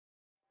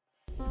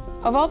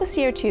Of all the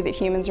CO2 that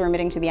humans are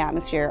emitting to the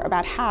atmosphere,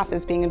 about half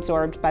is being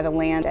absorbed by the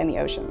land and the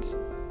oceans.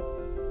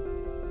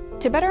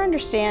 To better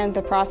understand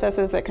the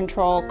processes that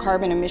control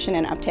carbon emission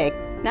and uptake,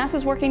 NASA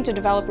is working to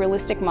develop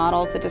realistic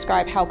models that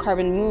describe how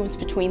carbon moves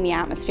between the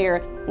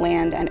atmosphere,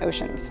 land, and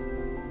oceans.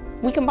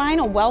 We combine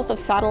a wealth of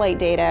satellite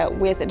data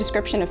with a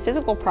description of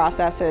physical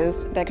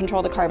processes that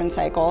control the carbon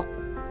cycle,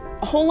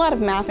 a whole lot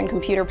of math and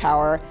computer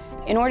power,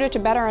 in order to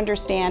better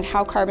understand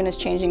how carbon is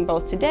changing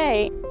both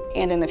today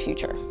and in the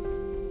future.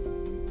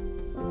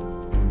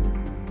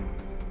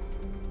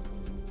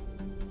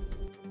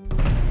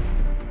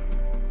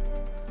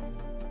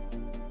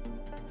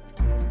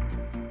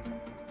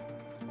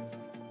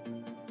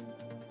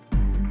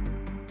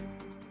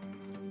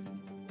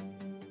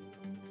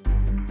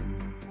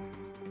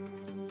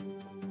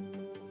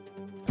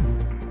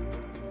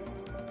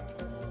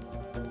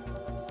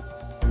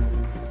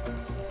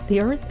 The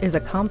Earth is a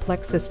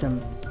complex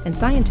system, and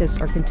scientists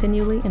are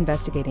continually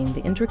investigating the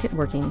intricate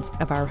workings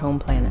of our home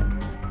planet.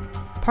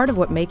 Part of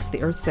what makes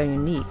the Earth so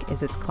unique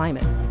is its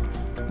climate.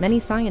 Many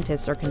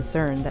scientists are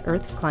concerned that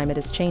Earth's climate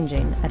is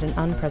changing at an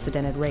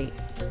unprecedented rate.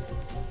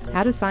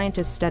 How do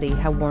scientists study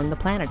how warm the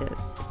planet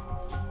is?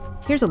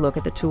 Here's a look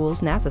at the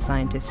tools NASA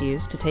scientists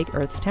use to take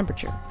Earth's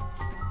temperature.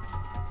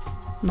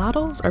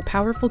 Models are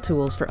powerful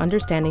tools for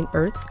understanding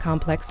Earth's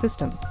complex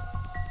systems.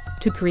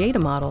 To create a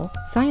model,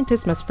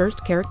 scientists must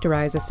first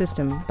characterize a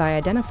system by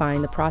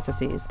identifying the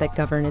processes that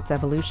govern its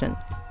evolution.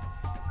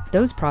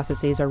 Those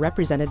processes are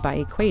represented by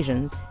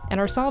equations and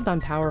are solved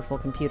on powerful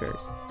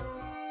computers.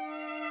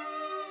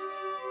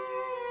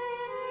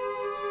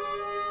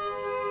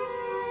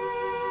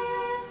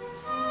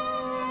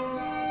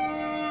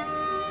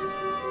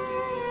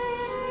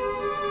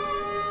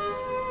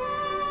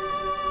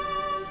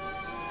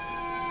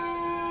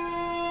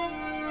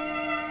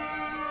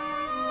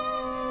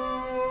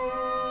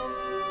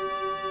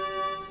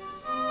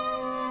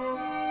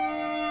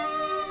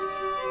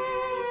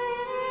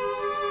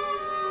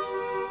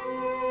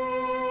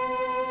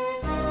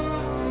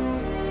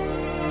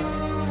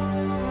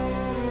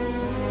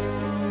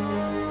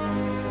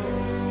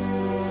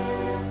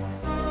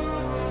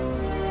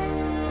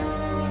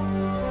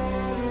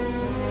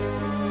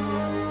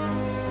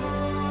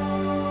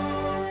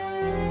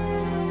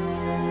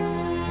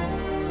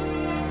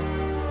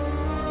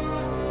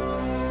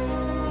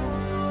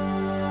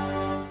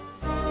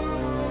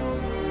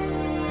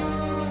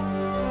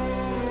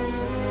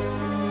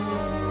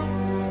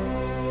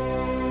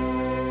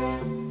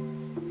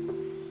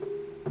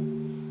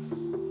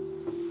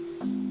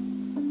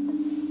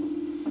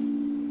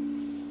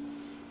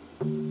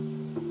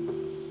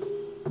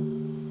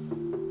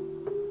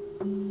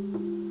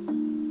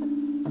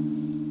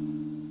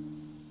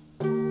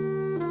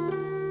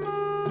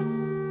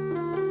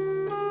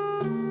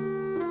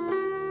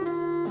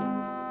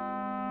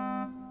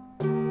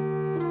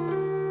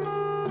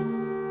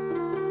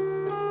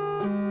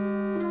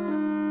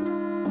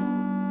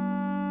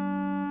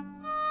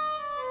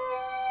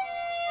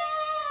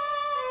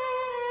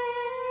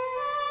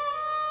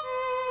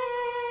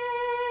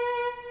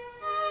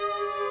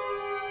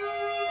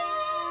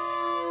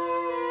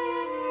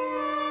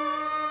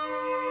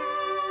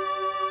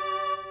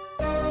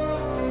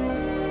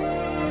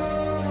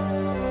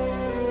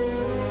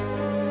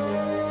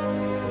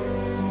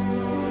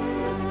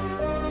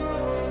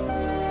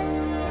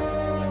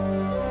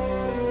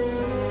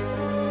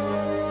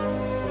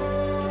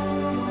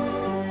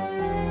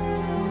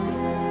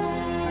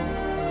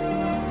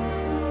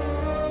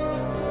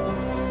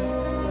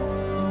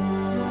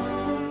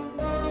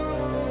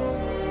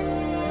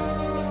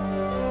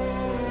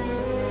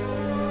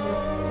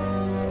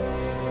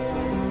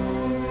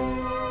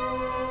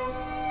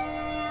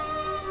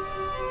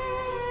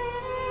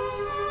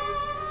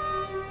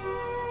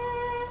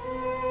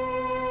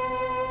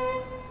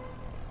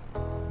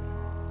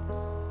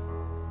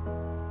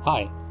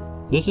 Hi,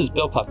 this is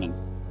Bill Putman.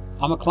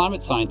 I'm a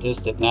climate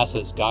scientist at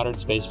NASA's Goddard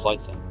Space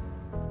Flight Center.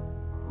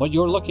 What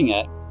you're looking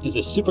at is a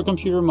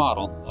supercomputer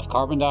model of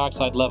carbon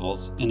dioxide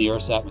levels in the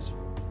Earth's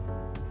atmosphere.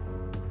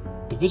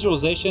 The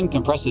visualization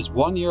compresses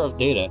 1 year of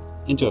data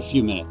into a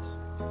few minutes.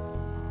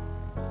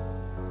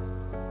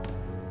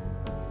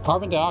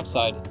 Carbon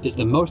dioxide is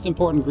the most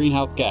important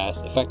greenhouse gas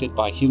affected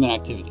by human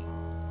activity.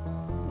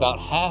 About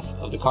half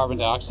of the carbon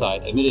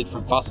dioxide emitted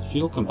from fossil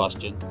fuel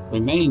combustion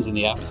remains in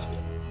the atmosphere,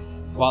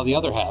 while the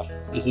other half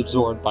is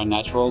absorbed by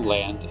natural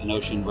land and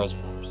ocean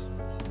reservoirs.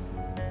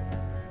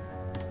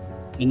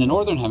 In the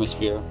Northern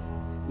Hemisphere,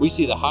 we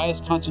see the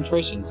highest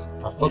concentrations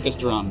are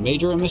focused around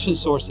major emission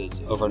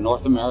sources over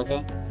North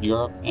America,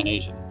 Europe, and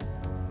Asia.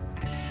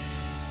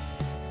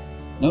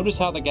 Notice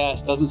how the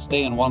gas doesn't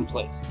stay in one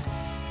place.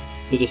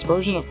 The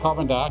dispersion of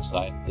carbon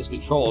dioxide is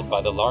controlled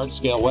by the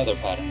large-scale weather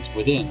patterns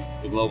within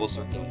the global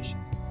circulation.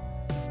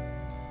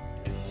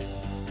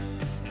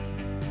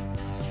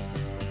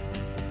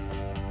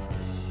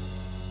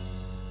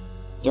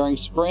 During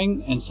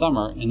spring and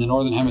summer in the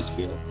Northern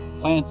Hemisphere,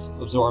 plants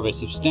absorb a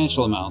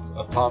substantial amount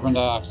of carbon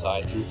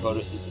dioxide through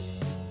photosynthesis,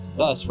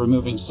 thus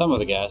removing some of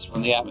the gas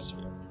from the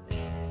atmosphere.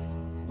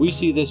 We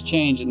see this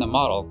change in the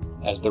model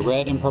as the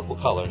red and purple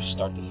colors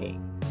start to fade.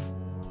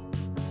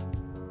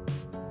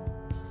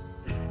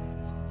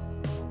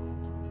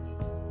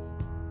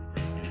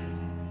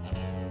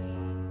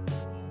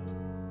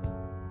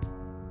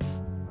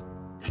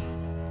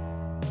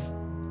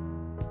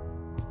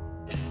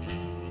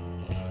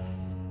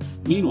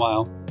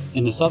 Meanwhile,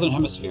 in the southern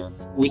hemisphere,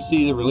 we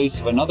see the release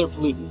of another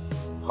pollutant,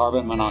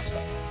 carbon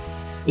monoxide.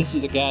 This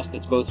is a gas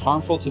that's both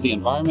harmful to the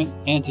environment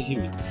and to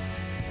humans.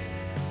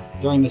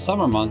 During the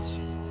summer months,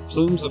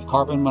 plumes of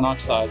carbon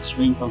monoxide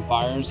stream from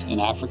fires in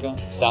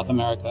Africa, South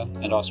America,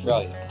 and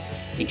Australia,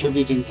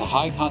 contributing to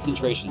high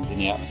concentrations in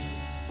the atmosphere.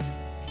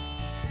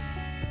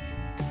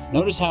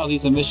 Notice how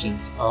these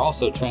emissions are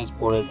also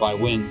transported by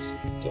winds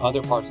to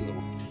other parts of the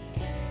world.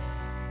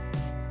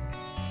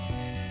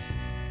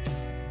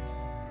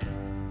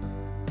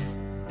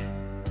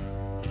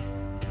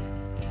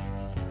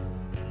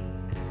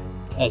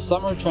 As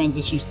summer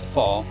transitions to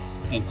fall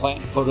and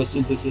plant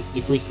photosynthesis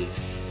decreases,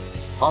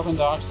 carbon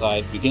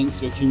dioxide begins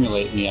to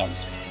accumulate in the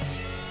atmosphere.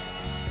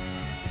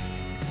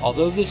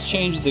 Although this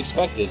change is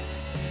expected,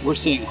 we're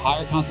seeing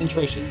higher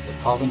concentrations of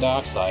carbon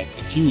dioxide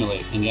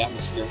accumulate in the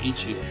atmosphere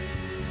each year.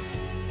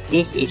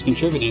 This is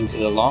contributing to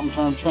the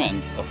long-term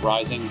trend of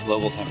rising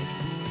global temperature.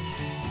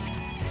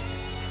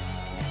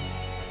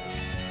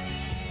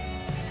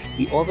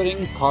 The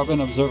Orbiting Carbon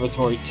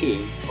Observatory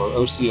 2, or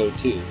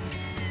OCO2,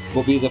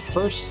 will be the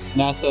first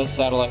NASA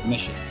satellite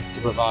mission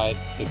to provide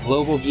a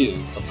global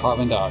view of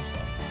carbon dioxide.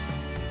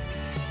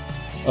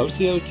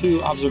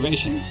 OCO2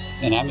 observations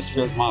and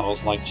atmospheric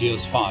models like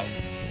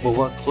GEOS-5 will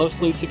work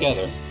closely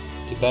together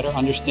to better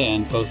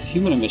understand both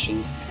human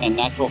emissions and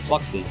natural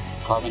fluxes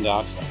of carbon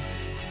dioxide.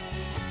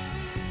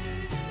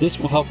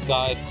 This will help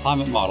guide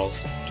climate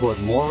models toward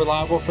more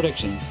reliable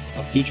predictions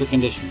of future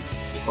conditions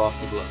across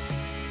the globe.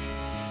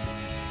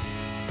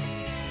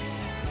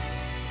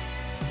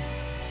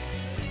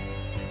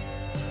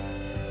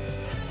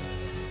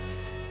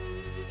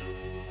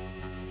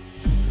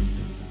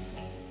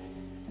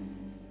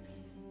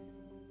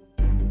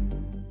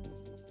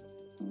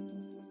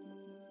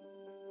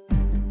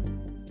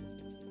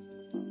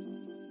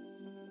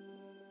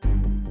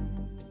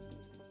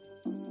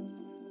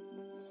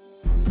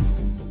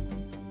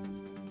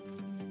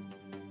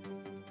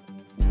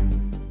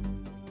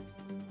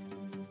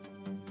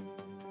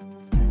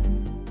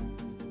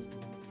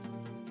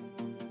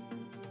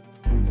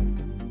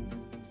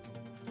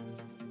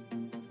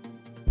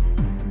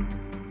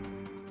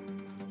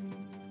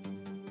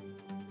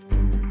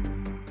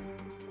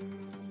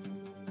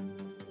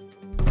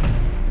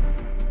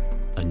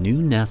 A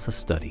new NASA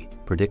study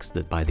predicts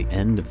that by the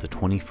end of the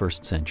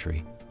 21st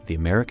century, the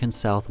American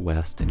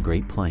Southwest and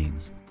Great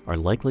Plains are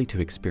likely to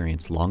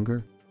experience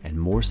longer and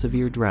more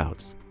severe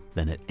droughts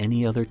than at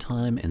any other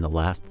time in the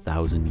last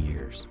 1,000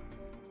 years.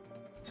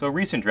 So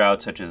recent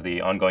droughts, such as the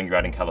ongoing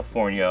drought in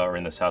California or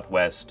in the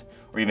Southwest,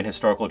 or even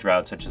historical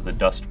droughts such as the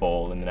Dust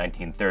Bowl in the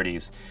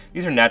 1930s,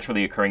 these are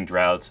naturally occurring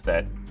droughts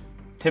that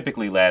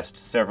typically last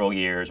several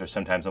years or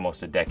sometimes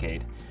almost a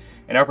decade.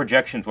 In our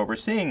projections, what we're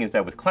seeing is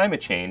that with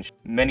climate change,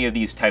 many of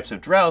these types of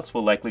droughts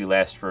will likely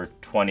last for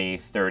 20,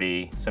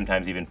 30,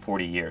 sometimes even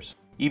 40 years,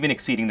 even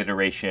exceeding the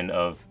duration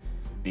of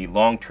the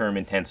long-term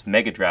intense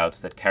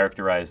mega-droughts that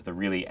characterize the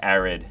really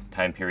arid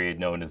time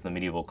period known as the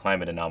medieval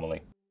climate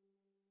anomaly.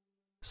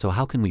 So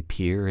how can we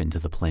peer into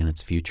the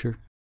planet's future?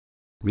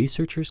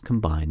 Researchers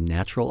combine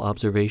natural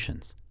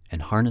observations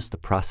and harness the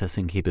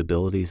processing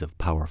capabilities of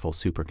powerful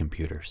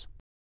supercomputers.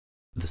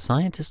 The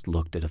scientists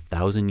looked at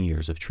 1,000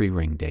 years of tree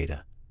ring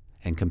data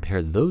and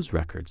compared those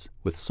records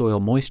with soil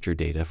moisture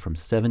data from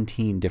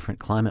 17 different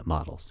climate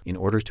models in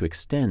order to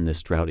extend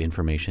this drought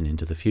information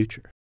into the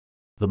future.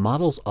 The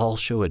models all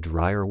show a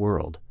drier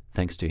world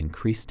thanks to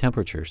increased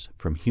temperatures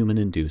from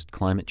human-induced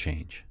climate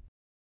change.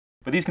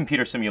 But these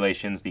computer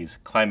simulations, these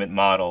climate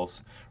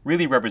models,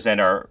 really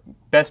represent our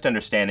best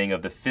understanding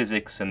of the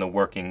physics and the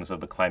workings of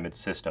the climate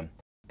system.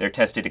 They're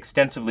tested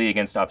extensively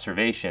against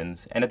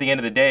observations, and at the end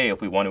of the day,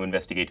 if we want to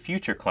investigate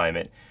future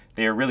climate,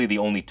 they are really the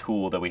only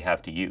tool that we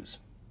have to use.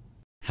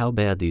 How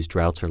bad these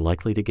droughts are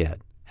likely to get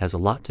has a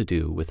lot to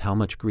do with how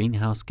much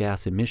greenhouse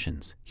gas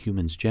emissions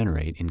humans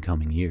generate in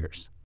coming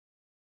years.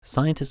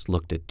 Scientists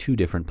looked at two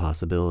different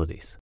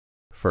possibilities.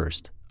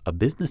 First, a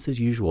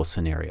business-as-usual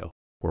scenario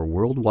where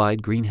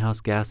worldwide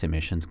greenhouse gas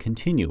emissions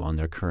continue on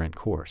their current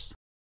course.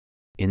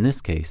 In this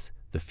case,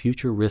 the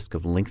future risk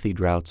of lengthy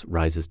droughts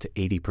rises to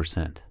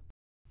 80%.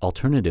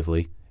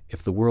 Alternatively,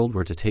 if the world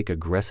were to take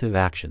aggressive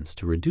actions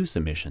to reduce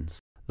emissions,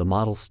 the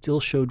models still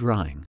show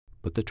drying,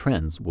 but the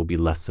trends will be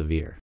less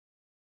severe.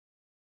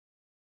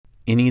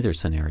 In either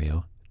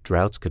scenario,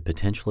 droughts could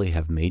potentially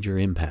have major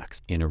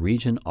impacts in a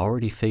region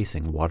already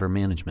facing water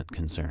management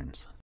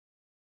concerns.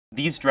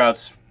 These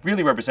droughts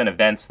really represent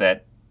events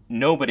that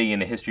nobody in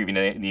the history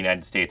of the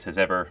United States has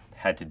ever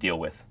had to deal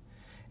with.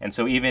 And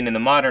so even in the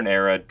modern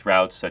era,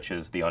 droughts such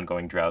as the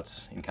ongoing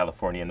droughts in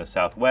California and the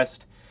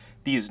Southwest,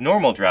 these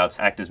normal droughts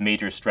act as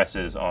major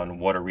stresses on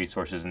water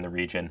resources in the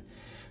region.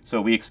 So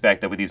we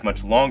expect that with these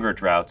much longer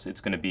droughts,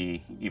 it's going to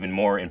be even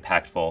more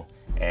impactful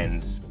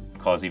and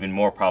cause even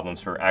more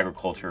problems for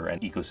agriculture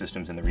and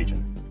ecosystems in the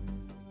region.